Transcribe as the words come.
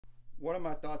what are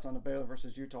my thoughts on the Baylor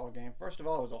versus Utah game? First of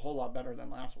all, it was a whole lot better than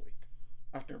last week.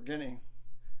 After getting,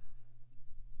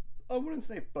 I wouldn't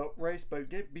say boat race, but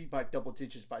get beat by double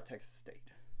digits by Texas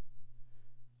State.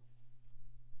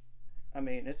 I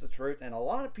mean, it's the truth, and a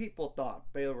lot of people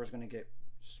thought Baylor was going to get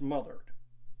smothered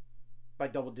by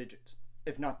double digits,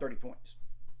 if not 30 points.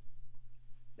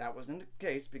 That wasn't the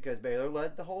case because Baylor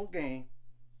led the whole game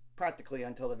practically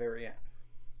until the very end.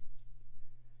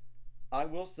 I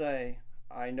will say,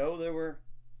 I know there were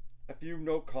a few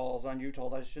no calls on Utah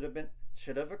that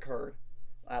should have occurred.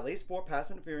 At least 4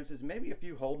 pass interferences, maybe a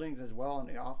few holdings as well on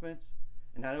the offense.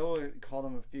 And I know I called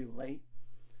them a few late.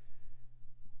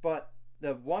 But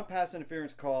the one pass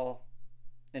interference call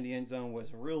in the end zone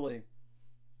was really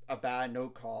a bad no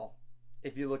call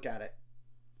if you look at it.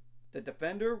 The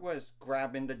defender was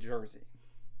grabbing the jersey.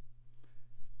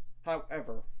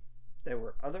 However, there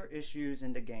were other issues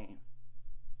in the game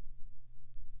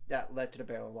that led to the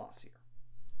Baylor loss here.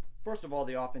 First of all,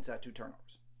 the offense had 2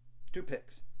 turnovers, 2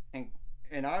 picks, and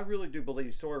I really do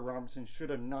believe Sawyer Robinson should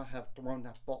have not have thrown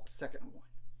that second one.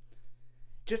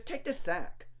 Just take the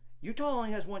sack. Utah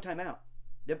only has 1 timeout.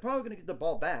 They're probably going to get the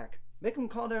ball back. Make them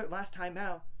call their last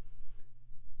timeout,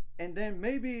 and then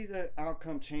maybe the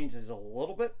outcome changes a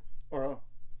little bit, or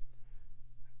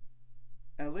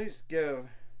at least give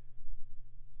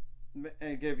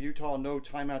Utah no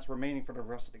timeouts remaining for the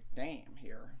rest of the game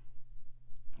here.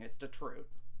 It's the truth.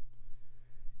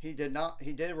 He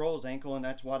did roll his ankle, and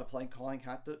that's why the play calling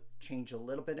had to change a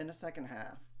little bit in the second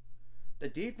half. The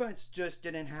defense just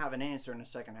didn't have an answer in the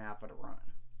second half of the run,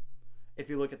 if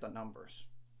you look at the numbers.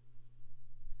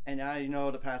 And now you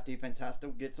know the pass defense has to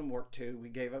get some work too. We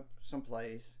gave up some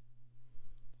plays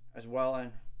as well,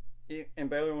 and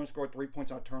Baylor only scored 3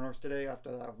 points on turnovers today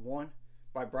after that one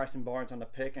by Bryson Barnes on the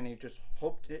pick, and he just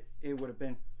hoped it would have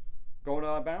been going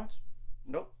out of bounds.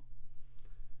 Nope.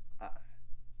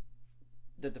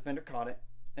 The defender caught it,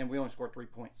 and we only scored 3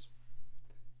 points.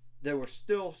 There were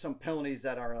still some penalties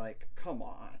that are like, come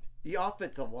on. The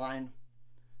offensive line,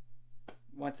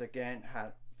 once again, had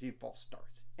a few false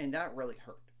starts, and that really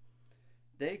hurt.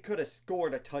 They could have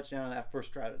scored a touchdown in that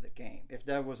first drive of the game. If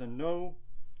there was a no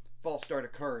false start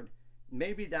occurred,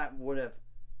 maybe that would have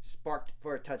sparked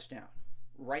for a touchdown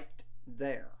right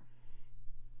there.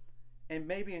 And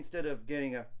maybe instead of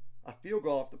getting a field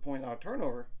goal off the point on a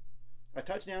turnover, a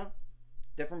touchdown,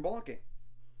 different ballgame.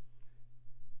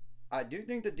 I do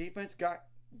think the defense got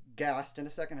gassed in the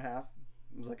second half.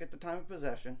 Look at the time of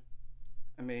possession.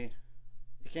 I mean,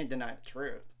 you can't deny the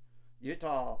truth.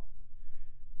 Utah,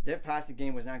 their passing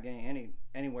game was not getting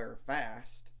anywhere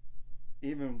fast,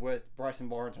 even with Bryson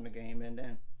Barnes in the game, and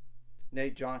then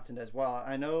Nate Johnson as well.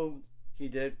 I know he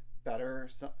did better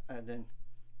than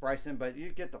Bryson, but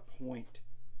you get the point.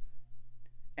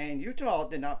 And Utah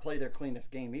did not play their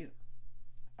cleanest game either.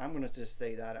 I'm going to just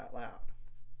say that out loud.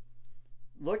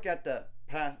 Look at the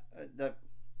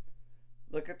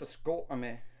score. I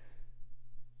mean,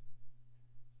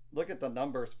 look at the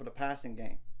numbers for the passing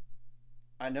game.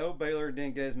 I know Baylor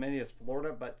didn't get as many as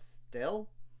Florida, but still,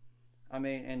 I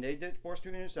mean, and they did force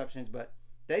 2 interceptions, but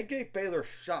they gave Baylor a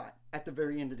shot at the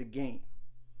very end of the game.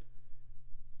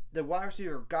 The wide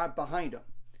receiver got behind him,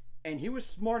 and he was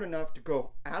smart enough to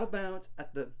go out of bounds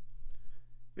at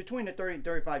between the 30 and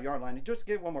 35 yard line and just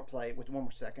get one more play with 1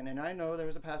 more second. And I know there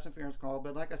was a pass interference call,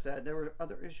 but like I said, there were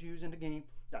other issues in the game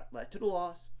that led to the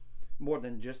loss more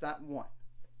than just that one.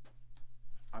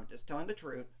 I'm just telling the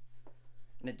truth.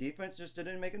 And the defense just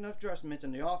didn't make enough adjustments,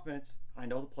 and the offense, I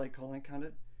know the play calling kind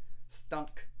of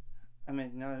stunk. I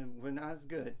mean, no, we're not as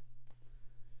good.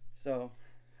 So,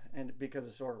 and because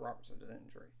of Sawyer Robertson's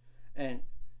injury. And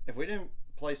if we didn't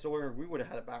play Sawyer, we would have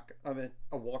had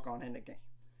a walk-on in the game.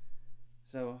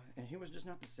 So, and he was just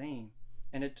not the same.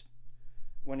 And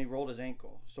when he rolled his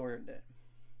ankle, Sawyer did.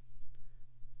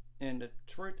 And the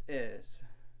truth is,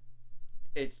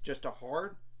 it's just a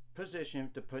hard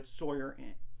position to put Sawyer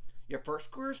in. Your first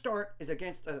career start is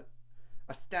against a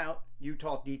stout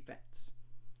Utah defense,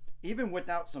 even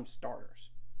without some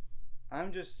starters.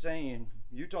 I'm just saying,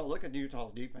 Utah, look at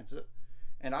Utah's defense.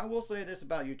 And I will say this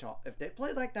about Utah. If they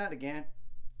play like that again,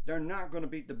 they're not going to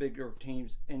beat the bigger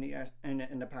teams in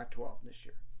the Pac-12 this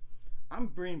year. I'm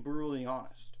being brutally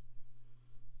honest.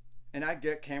 And I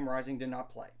get Cam Rising did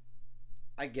not play.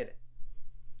 I get it.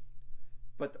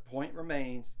 But the point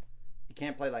remains, you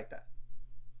can't play like that.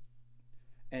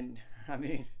 And, I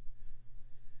mean,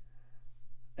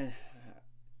 it's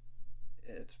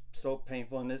so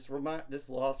painful. And this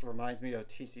loss reminds me of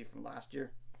TC from last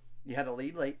year. You had to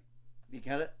lead late. You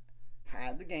had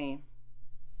the game.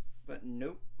 But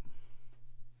nope.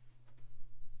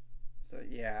 So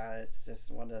yeah, it's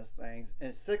just one of those things.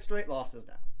 And it's 6 straight losses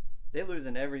now. They lose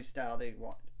in every style they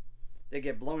want. They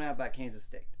get blown out by Kansas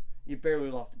State. You barely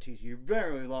lost to TCU. You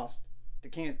barely lost to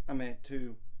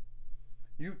to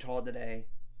Utah today,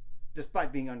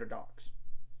 despite being underdogs.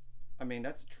 I mean,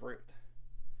 that's the truth.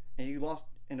 And you lost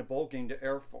in a bowl game to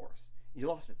Air Force. You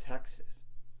lost to Texas.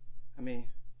 I mean,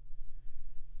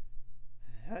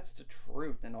 that's the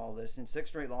truth in all this. And 6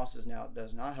 straight losses now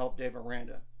does not help Dave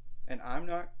Aranda. And I'm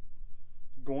not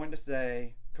going to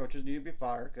say coaches need to be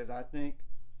fired, because I think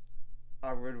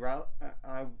I'd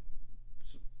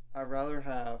rather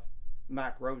have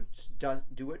Mac Rhodes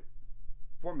do it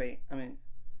for me.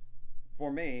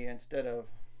 For me, instead of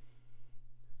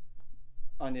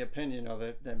on the opinion of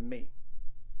it than me.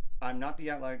 I'm not the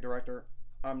athletic director.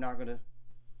 I'm not going to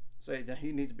say that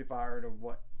he needs to be fired or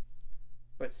what.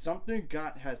 But something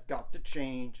has got to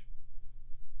change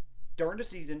during the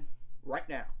season right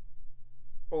now.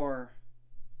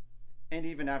 And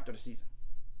even after the season.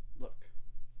 Look.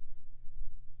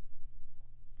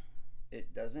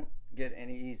 It doesn't get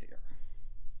any easier.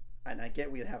 And I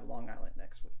get we have Long Island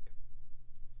next week.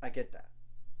 I get that.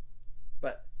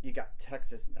 But you got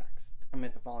Texas next.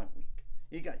 The following week.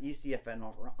 You got UCFN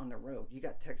on the road. You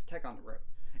got Texas Tech on the road.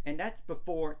 And that's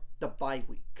before the bye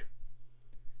week.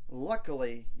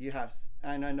 Luckily, you have,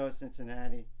 and I know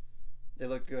Cincinnati, they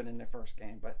look good in their first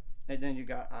game, and then you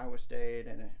got Iowa State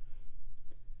and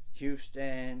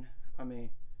Houston.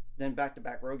 Then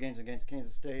back-to-back road games against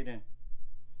Kansas State and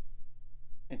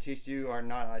TCU are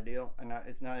not ideal. And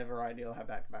it's not ever ideal to have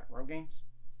back-to-back road games,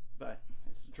 but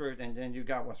it's the truth. And then you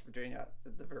got West Virginia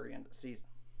at the very end of the season.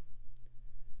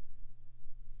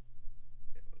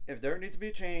 If there needs to be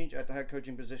a change at the head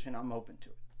coaching position, I'm open to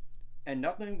it. And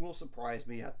nothing will surprise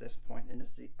me at this point in the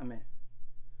season.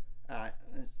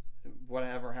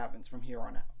 Whatever happens from here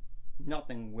on out,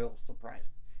 nothing will surprise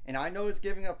me. And I know it's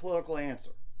giving a political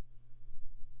answer.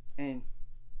 And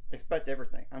expect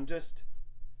everything. I'm just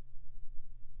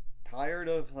tired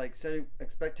of setting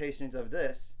expectations of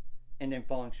this and then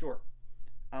falling short.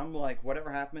 I'm like,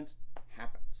 whatever happens,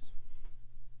 happens.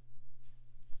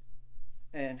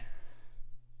 And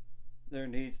there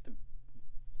needs to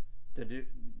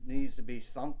be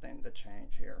something to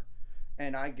change here.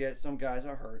 And I get some guys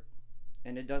are hurt,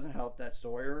 and it doesn't help that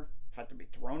Sawyer had to be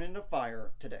thrown in the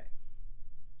fire today,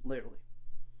 literally.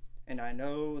 And I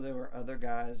know there were other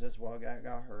guys as well that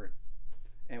got hurt,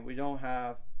 and we don't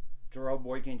have Jarrell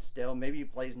Boykin still. Maybe he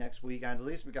plays next week. At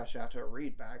least we got Chateau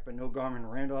Reed back, but no Garmin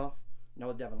Randolph,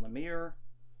 no Devin Lemire.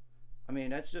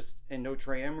 That's just, and no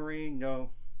Trey Emery,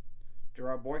 no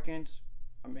Jarrell Boykins.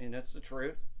 That's the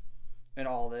truth in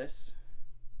all this.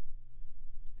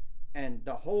 And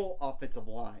the whole offensive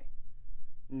line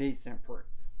needs to improve.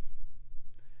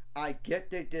 I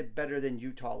get they did better than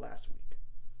Utah last week.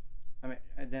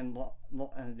 And then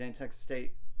Texas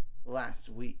State last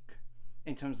week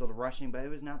in terms of the rushing, but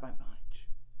it was not by much.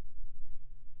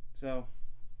 So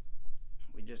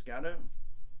we just gotta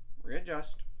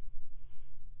readjust.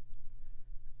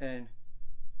 And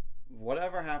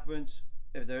whatever happens,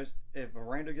 if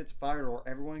Aranda gets fired or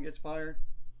everyone gets fired,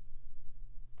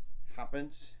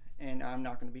 happens, and I'm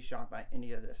not going to be shocked by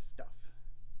any of this stuff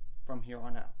from here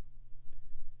on out.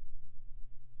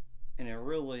 And it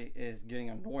really is getting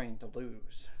annoying to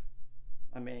lose.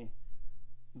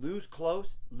 Lose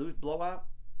close, lose blowout,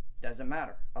 doesn't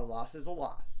matter. A loss is a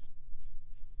loss.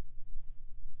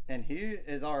 And he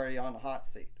is already on the hot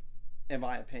seat, in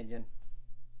my opinion.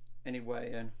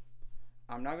 Anyway, and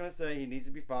I'm not going to say he needs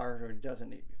to be fired or he doesn't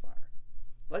need to be fired.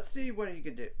 Let's see what he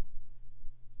could do.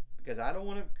 Because I don't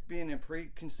want to be in a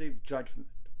preconceived judgment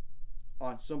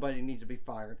on somebody who needs to be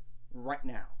fired right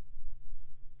now.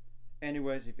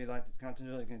 Anyways, if you like this content,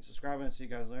 you can subscribe and see you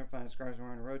guys later. Find subscribers, we're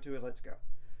on the road to it. Let's go.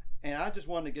 And I just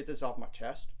wanted to get this off my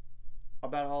chest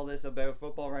about all this about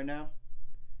football right now.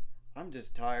 I'm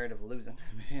just tired of losing,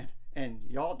 man. And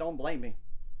y'all don't blame me.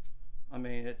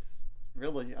 It's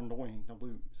really annoying to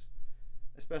lose.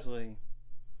 Especially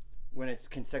when it's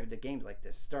consecutive games like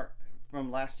this. Start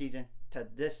from last season to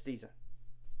this season.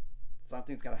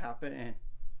 Something's got to happen.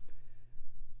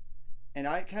 And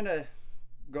I kind of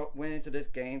went into this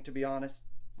game, to be honest.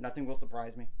 Nothing will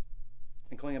surprise me.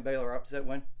 Including a Baylor upset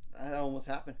win. That almost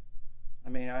happened.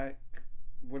 I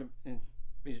would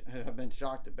have been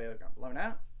shocked if Baylor got blown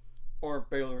out. Or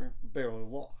Baylor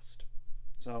lost.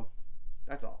 So,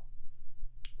 that's all.